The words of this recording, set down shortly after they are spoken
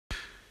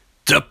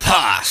The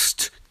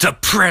past, the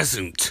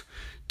present,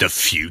 the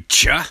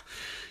future.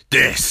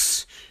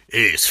 This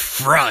is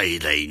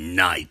Friday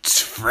Night's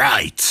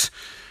Fright.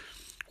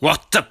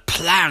 What the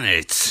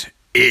planet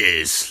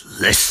is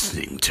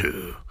listening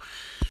to.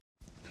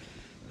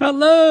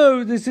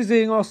 Hello, this is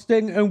Ian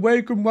Austin and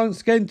welcome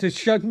once again to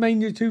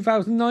Shudmania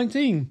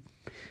 2019.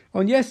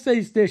 On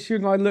yesterday's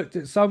edition, I looked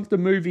at some of the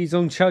movies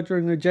on Shudder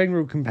in a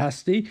general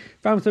capacity,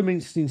 found some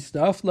interesting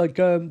stuff, like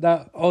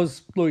that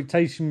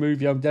Ozploitation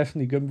movie I'm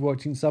definitely going to be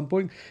watching at some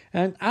point,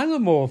 and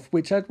Animorph,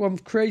 which had one of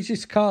the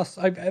craziest casts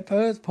I've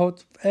ever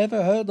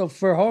heard of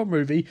for a horror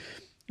movie.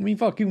 I mean,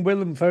 fucking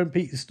Willem Dafoe and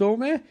Peter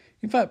Stormare.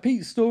 In fact,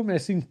 Peter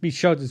Stormare seems to be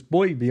Shudder's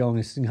boy, to be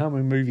honest, in how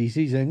many movies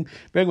he's in.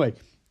 But anyway,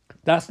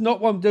 that's not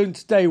what I'm doing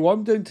today. What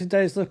I'm doing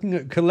today is looking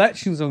at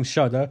collections on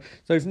Shudder.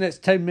 So for the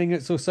next 10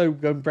 minutes or so, we're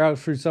going to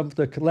browse through some of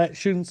the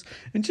collections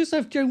and just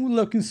have a general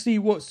look and see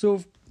what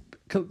sort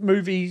of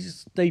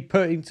movies they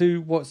put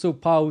into what sort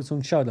of piles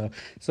on Shudder.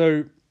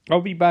 So I'll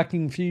be back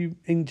in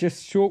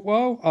just a short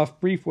while after a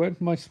brief word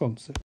from my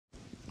sponsor.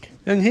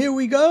 And here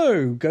we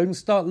go. Going to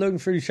start looking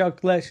through Shudder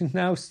collections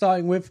now,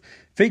 starting with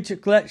feature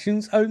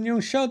collections only on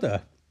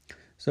Shudder.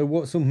 So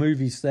what sort of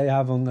movies they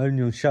have on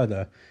only on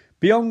Shudder?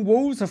 Beyond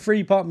Walls, a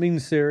 3-part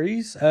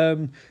miniseries.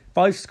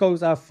 5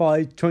 Skulls Out of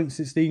 5,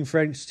 2016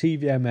 French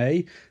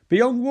TVMA.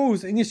 Beyond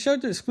Walls, in a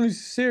Shudder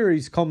exclusive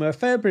series,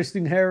 Fairbrist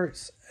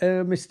inherits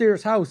a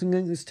mysterious house and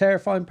this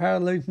terrifying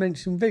parallel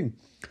dimension thing.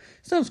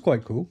 Sounds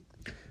quite cool.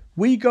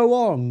 We Go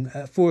On,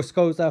 4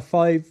 Skulls Out of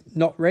 5,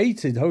 not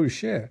rated. Holy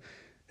shit.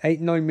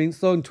 8-9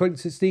 minutes long,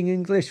 2016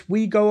 English.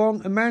 We Go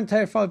On, a man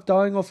terrified of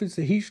dying offers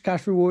a huge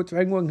cash reward to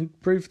anyone who can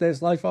prove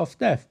there's life after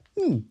death.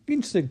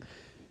 Interesting.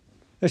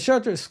 A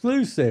Shudder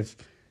exclusive.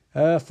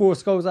 4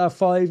 Skulls Out of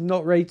 5,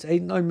 not rated,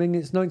 8-9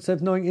 minutes,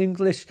 979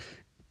 English.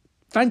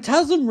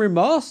 Phantasm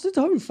Remastered?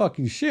 Holy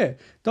fucking shit.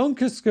 Don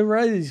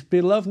Coscarelli's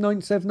beloved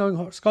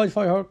 979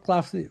 Sci-Fi horror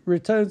classic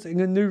returns in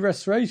a new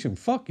restoration.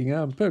 Fucking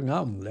hell, I'm putting that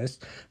on the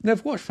list.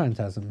 Never watched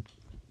Phantasm.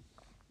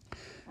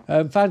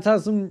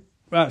 Phantasm...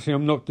 Actually,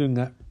 I'm not doing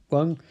that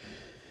one.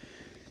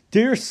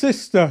 Dear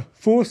Sister,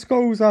 4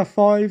 Skulls Out of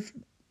 5...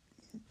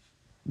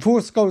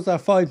 4 Skulls Out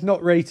of 5,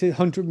 not rated,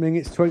 100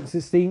 minutes,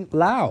 2016,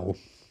 Lao.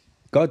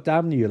 God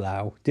damn you,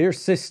 Lao. Dear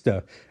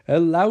Sister, a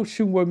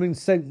Laotian woman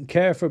sent in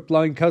care for a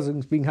blind cousin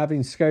has been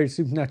having scary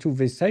supernatural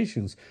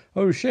visitations.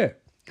 Oh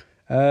shit.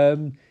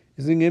 There's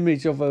an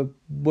image of a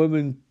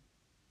woman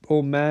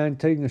or man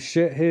taking a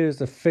shit here as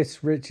the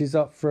fist reaches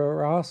up for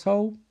her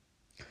asshole.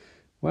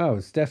 Wow,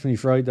 it's definitely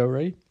Friday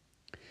already.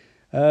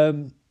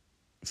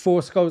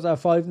 4 Skulls Out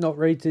of 5, not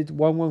rated,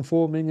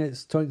 114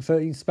 minutes,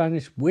 2013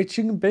 Spanish,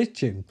 Witching and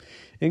Bitching.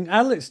 In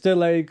Alex de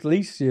la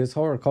Iglesias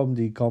horror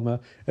comedy,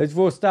 a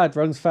divorced dad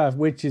runs foul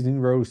witches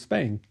in rural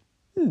Spain.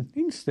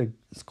 Interesting.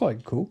 It's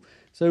quite cool.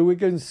 So we're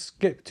going to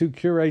skip to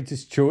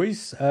Curator's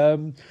Choice.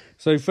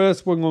 So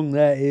first one on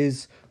there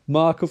is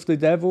Mark of the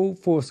Devil,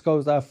 4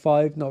 Skulls Out of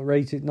 5, not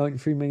rated,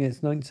 93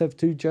 minutes,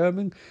 972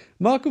 German.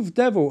 Mark of the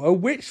Devil, a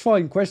witch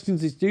find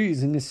questions his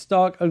duties in this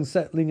stark,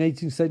 unsettling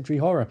 18th century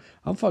horror.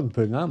 I'm fucking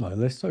putting that on my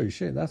list. Holy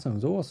shit, that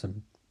sounds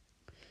awesome.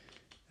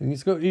 And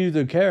it's got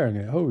Udo Kier in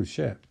it. Holy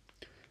shit.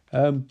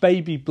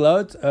 Baby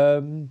Blood,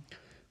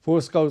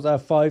 4 Skulls Out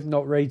of 5,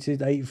 not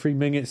rated, 83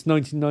 minutes,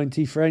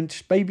 1990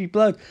 French. Baby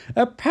Blood,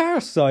 a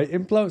parasite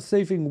implants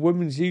saving a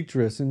woman's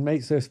uterus and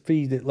makes her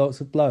feed it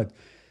lots of blood.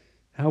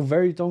 How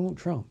very Donald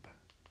Trump.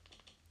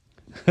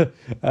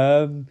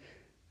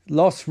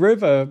 Lost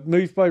River,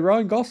 moved by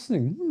Ryan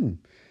Gosling.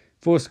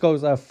 4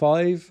 Skulls Out of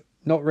 5,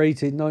 not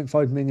rated,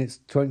 95 minutes,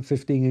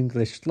 2015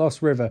 English.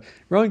 Lost River.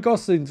 Ryan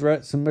Gosling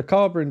directs a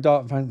macabre and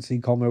dark fantasy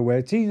comedy where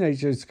a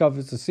teenager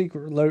discovers a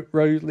secret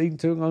road leading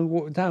to an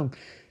underwater town.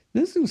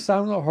 This doesn't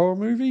sound like a horror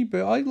movie,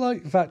 but I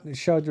like the fact that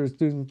Shudder is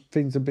doing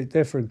things a bit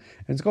different.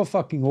 And it's got a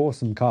fucking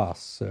awesome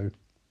cast,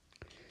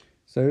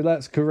 So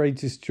that's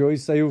Courageous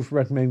Choice. They also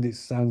recommend it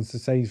sounds the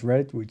same as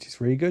Red, which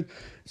is really good.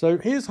 So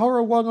here's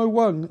Horror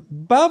 101,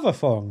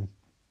 Bavathon.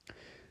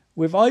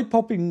 With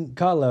eye-popping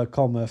colour,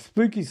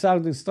 spooky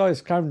sound and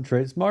stylish camera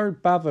tricks, Mario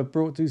Bava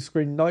brought to the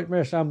screen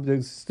nightmarish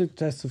ambulance stood the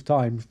test of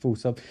time, full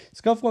stop. It's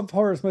got one of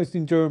horror's most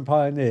enduring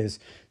pioneers.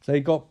 So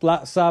you got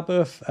Black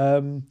Sabbath,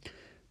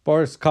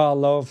 Boris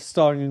Karloff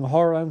starring in a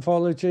horror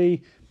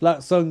anthology,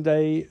 Black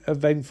Sunday,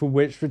 Eventful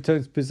Witch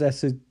returns to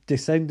possess a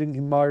descendant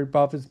in Mario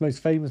Bava's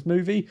most famous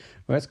movie.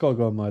 Well, that's got to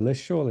go on my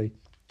list, surely.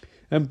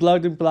 And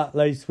Blood and Black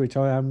Lace, which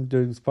I am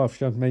doing as part of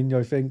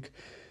Shudmania, I think.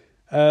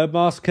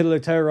 Masked Killer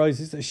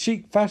terrorizes a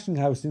chic fashion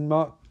house in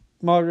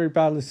Mario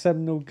Bava's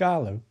seminal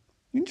Gallo.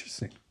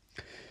 Interesting.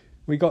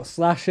 We got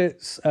Slash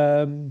Hits.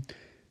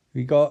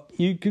 We got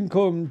You Can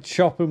Call Them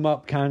Chop 'Em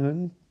Up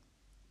Cannon.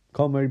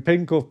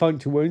 Pink or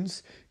Puncture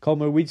Wounds,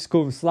 we just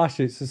call them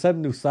slashes, the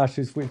seminal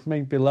slashes which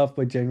remain beloved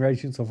by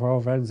generations of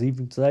horror fans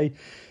even today.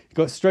 You've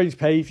got Strange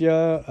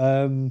Behaviour,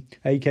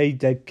 aka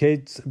Dead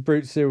Kids, a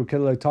brute serial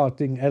killer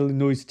targeting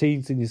Illinois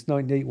teens in his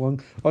 1981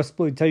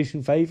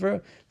 exploitation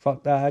favourite.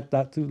 Fuck that, add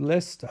that to the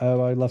list.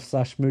 I love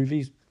slash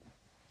movies.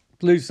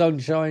 Blue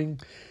Sunshine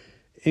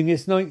In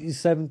this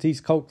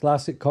 1970s cult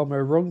classic, a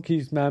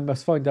Ron-accused man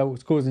must find out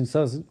what's causing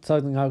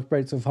sudden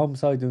outbreaks of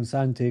homicide and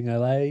insanity in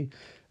LA.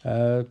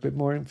 A bit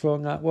more info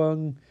on that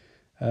one.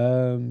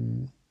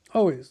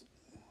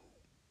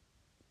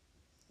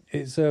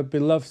 It's a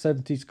beloved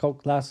 70s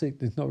cult classic.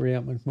 There's not really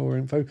that much more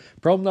info.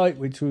 Prom Night,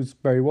 which was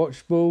very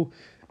watchable.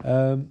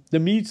 The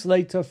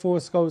Mutilator, 4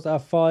 skulls out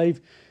of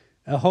 5.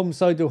 A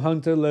homicidal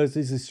hunter lures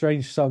his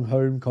estranged son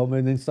home,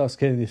 and then starts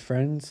killing his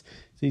friends.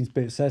 Seems a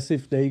bit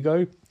excessive. There you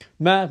go.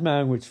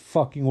 Madman, which is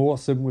fucking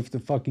awesome with the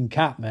fucking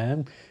cat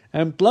man.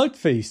 And Blood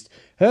Feast.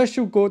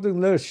 Herschel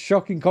Gordon Lewis'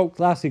 shocking cult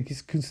classic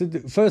is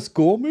considered the first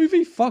gore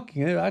movie?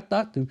 Fucking hell, add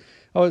that to...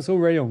 Oh, it's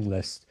already on the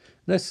list.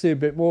 Let's see a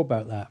bit more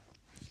about that.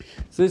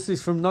 So this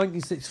is from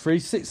 1963,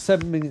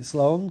 6-7 minutes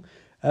long.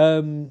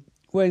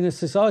 When a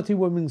society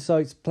woman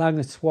sites plan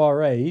a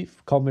soiree,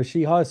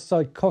 she hires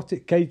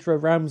psychotic caterer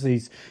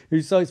Ramses,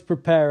 who sites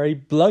prepare a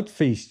blood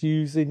feast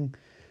using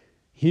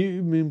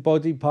human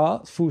body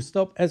parts, full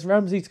stop. As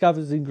Ramses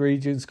gathers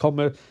ingredients,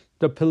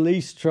 the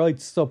police try to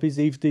stop his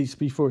evil deeds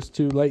before it's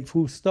too late,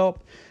 full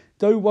stop.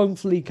 Though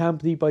wonderfully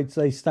accompanied by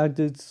today's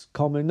standards,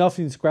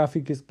 nothing as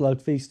graphic as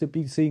Blood Feast had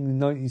been seen in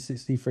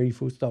 1963,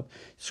 full stop.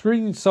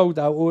 Screenings sold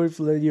out all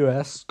over the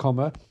US,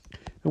 and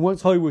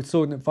once Hollywood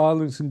saw that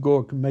violence and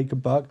gore can make a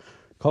buck,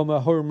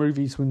 horror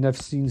movies were never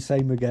seen the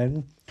same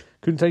again.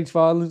 Contains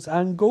violence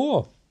and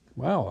gore.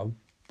 Wow, I'm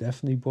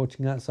definitely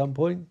watching that at some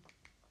point.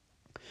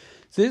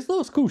 So there's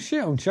lots of cool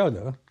shit on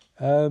Shudder.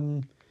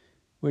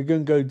 We're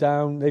going to go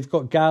down. They've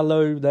got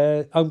Gallo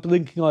there.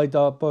 Unblinking Eye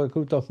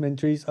Diabolical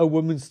documentaries. A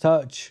Woman's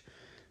Touch.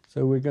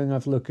 So we're going to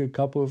have a look at a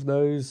couple of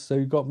those. So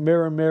you've got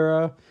Mirror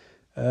Mirror.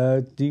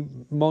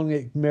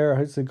 Demonic Mirror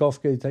hopes the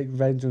goth go take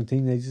revenge on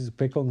teenagers to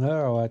pick on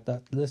her. I'll add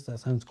that to the list. That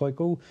sounds quite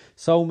cool.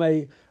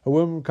 Soulmate. A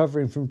woman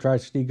recovering from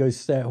tragedy goes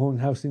to stay at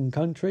haunted house in the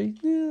country.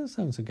 Yeah, that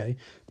sounds okay.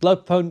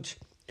 Blood Punch.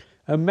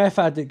 A meth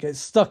addict gets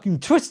stuck in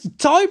twisted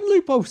time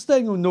loop while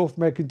staying on North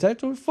American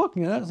territory.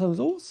 Fucking hell, that sounds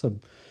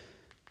awesome.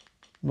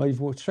 Might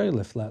even watch a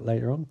trailer for that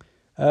later on.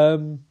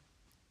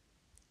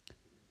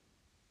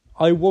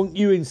 I Want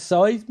You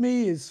Inside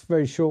Me. It's a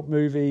very short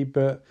movie,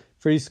 but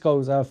 3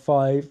 skulls out of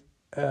 5.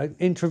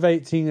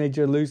 Introvert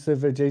teenager loses their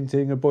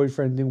virginity and a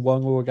boyfriend in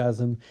one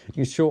orgasm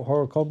in a short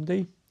horror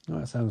comedy. Oh,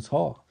 that sounds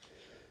hot.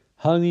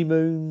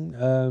 Honeymoon.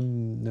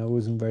 That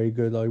wasn't very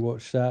good. I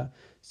watched that.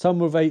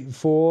 Summer of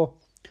 84.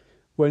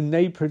 When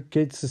neighbourhood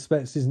kid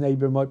suspects his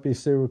neighbour might be a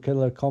serial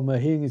killer,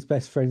 he and his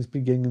best friends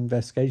begin an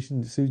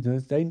investigation that Susan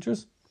is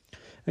dangerous.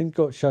 And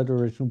got Shudder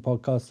original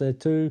podcast there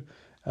too.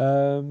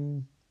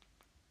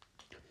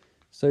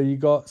 So you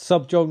got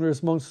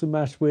subgenres, monster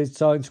mash, weird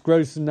science,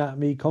 gross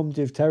anatomy,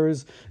 comedy of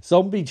terrors,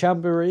 zombie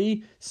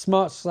jamboree,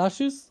 smart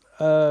slashers.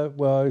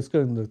 Well, I was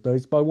going to look at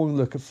those, but I want to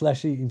look at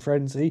Flesh Eating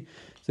Frenzy.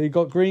 So you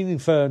got Green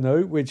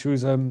Inferno, which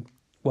was one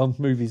of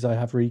the movies I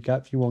have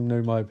recapped. If you want to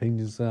know my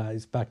opinions on that,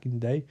 it's back in the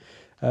day.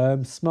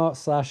 Smart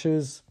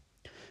slashers.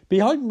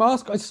 Behind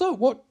Mask, I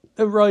saw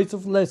The Rise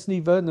of Leslie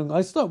Vernon.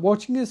 I started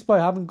watching this, but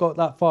I haven't got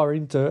that far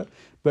into it.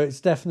 But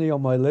it's definitely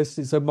on my list.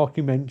 It's a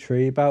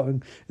mockumentary about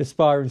an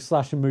aspiring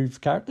slasher movie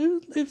character.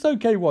 It's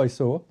okay what I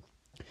saw.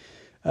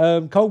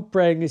 Cold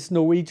Brain is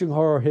Norwegian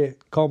horror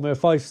hit, 5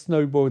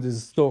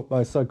 snowboarders stalked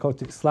by a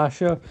psychotic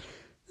slasher.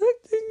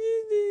 It's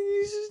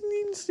an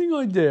interesting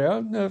idea. I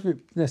don't know if it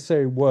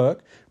necessarily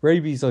worked.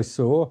 Rabies I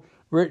saw.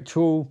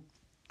 Ritual.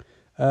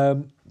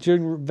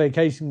 During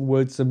vacation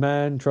woods, a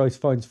man tries to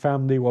find his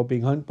family while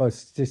being hunted by a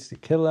sadistic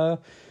killer.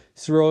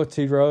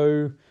 Sorority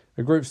Row.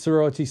 A group of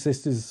sorority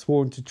sisters are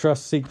sworn to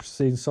trust,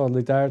 secrecy and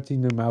solidarity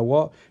no matter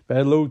what, but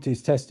their loyalty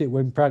is tested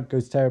when prank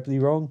goes terribly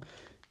wrong.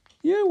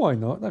 Yeah, why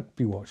not? That could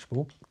be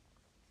watchable.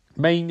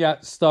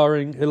 Maniac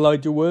starring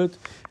Elijah Wood,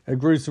 a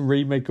gruesome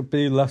remake of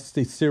Billy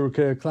Lusty's serial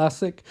killer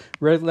classic.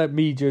 Red Let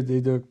Media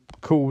did a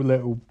cool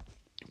little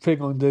thing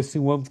on this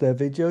in one of their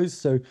videos,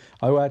 so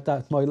I will add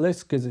that to my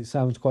list because it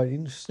sounds quite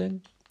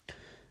interesting.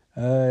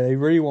 They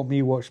really want me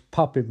to watch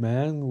Puppet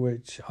Man,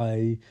 which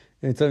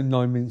it's only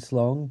 9 minutes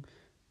long,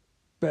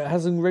 but it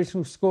has an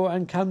original score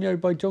and cameo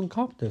by John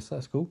Carpenter, so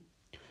that's cool.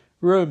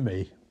 Ruin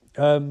Me.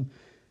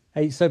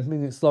 8-7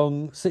 minutes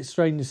long. 6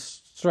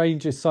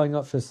 strangers sign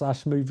up for a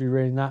slash movie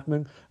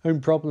reenactment.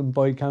 Own problem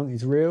body count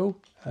is real.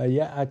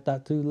 Add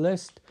that to the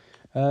list.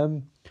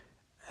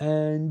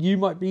 And You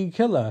Might Be a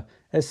Killer.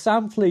 As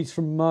Sam flees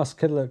from Masked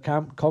Killer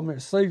camp,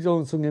 Comet slaves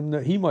on him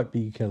that he might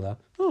be a killer.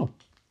 Oh,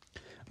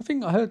 I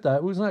think I heard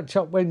that. Wasn't that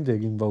Chuck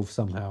Wendig involved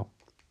somehow?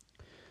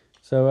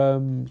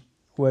 So,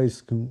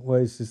 where's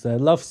this there?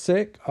 Love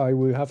Sick. I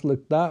will have a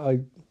look at that.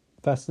 I'm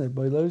fascinated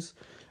by those.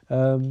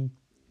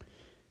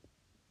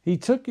 He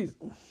took his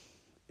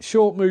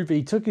short movie.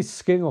 He took his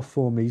skin off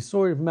for me.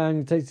 Story of a man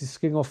who takes his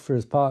skin off for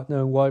his partner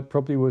and why it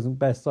probably wasn't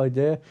best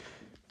idea.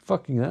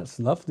 Fucking, that's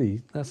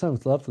lovely. That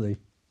sounds lovely.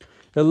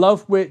 The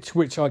Love Witch,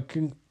 which I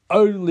can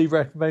only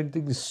recommend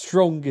in the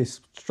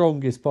strongest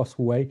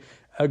possible way.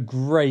 A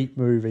great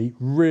movie.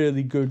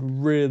 Really good,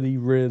 really,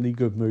 really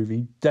good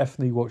movie.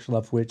 Definitely watch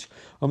Love Witch.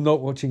 I'm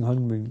not watching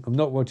Honeymoon. I'm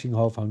not watching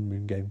Half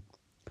Honeymoon Game.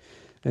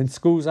 And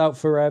School's Out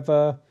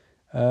Forever.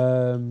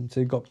 So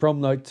you've got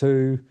Prom Night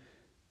 2,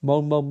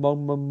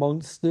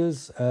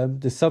 Monsters.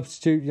 The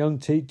substitute young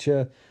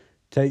teacher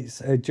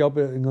takes a job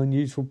at an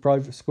unusual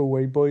private school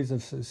where boys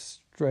have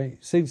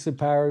seems the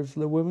power of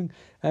the woman.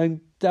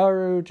 And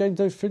Dario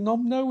Argento's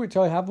Phenomenal, which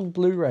I have on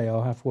Blu-ray.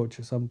 I'll have to watch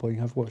at some point.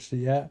 I haven't watched it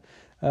yet.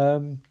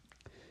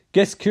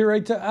 Guest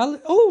curator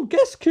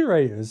guest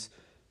curators.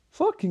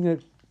 Fucking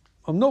it.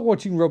 I'm not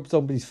watching Rob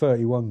Zombie's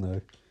 31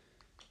 though.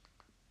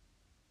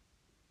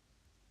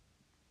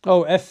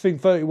 Oh, F-Thing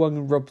 31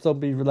 and Rob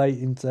Zombie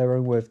relating to their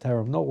own way of terror.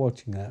 I'm not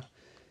watching that.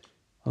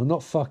 I'm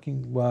not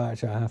fucking... Well,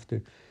 actually, I have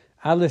to.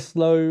 Alice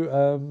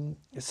Lowe...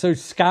 so,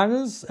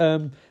 Scanners.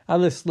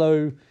 Alice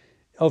Lowe,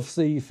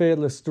 obviously,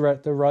 fearless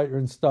director, writer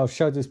and star of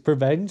Shudder's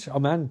Prevenge.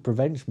 I'm on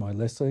Prevenge, my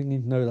list. I didn't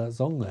even know that's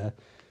on there.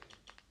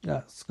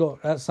 That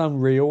sounds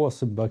really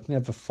awesome, but I can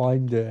never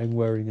find it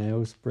anywhere in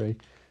Aylesbury.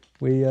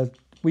 We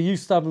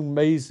used to have an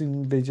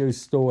amazing video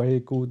store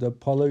here called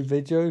Apollo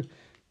Video,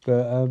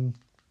 but...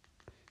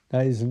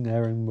 that isn't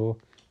there anymore.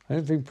 I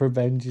don't think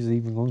Prevenge is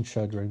even on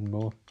Shudder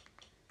anymore.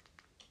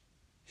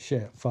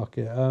 Shit, fuck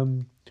it.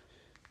 I'm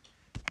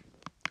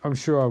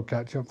sure I'll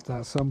catch up to that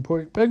at some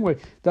point. But anyway,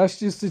 that's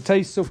just a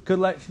taste of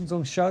collections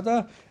on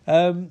Shudder.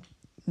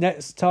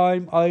 Next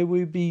time I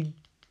will be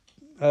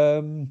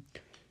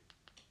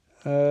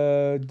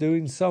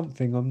doing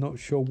something. I'm not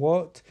sure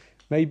what.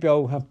 Maybe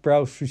I'll have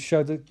browsed through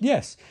Shudder.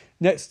 Yes,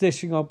 next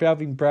edition I'll be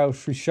having browsed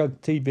through Shudder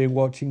TV and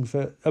watching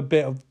for a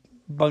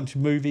bunch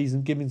of movies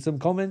and giving some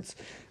comments.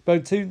 But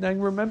until then,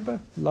 remember,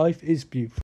 life is beautiful.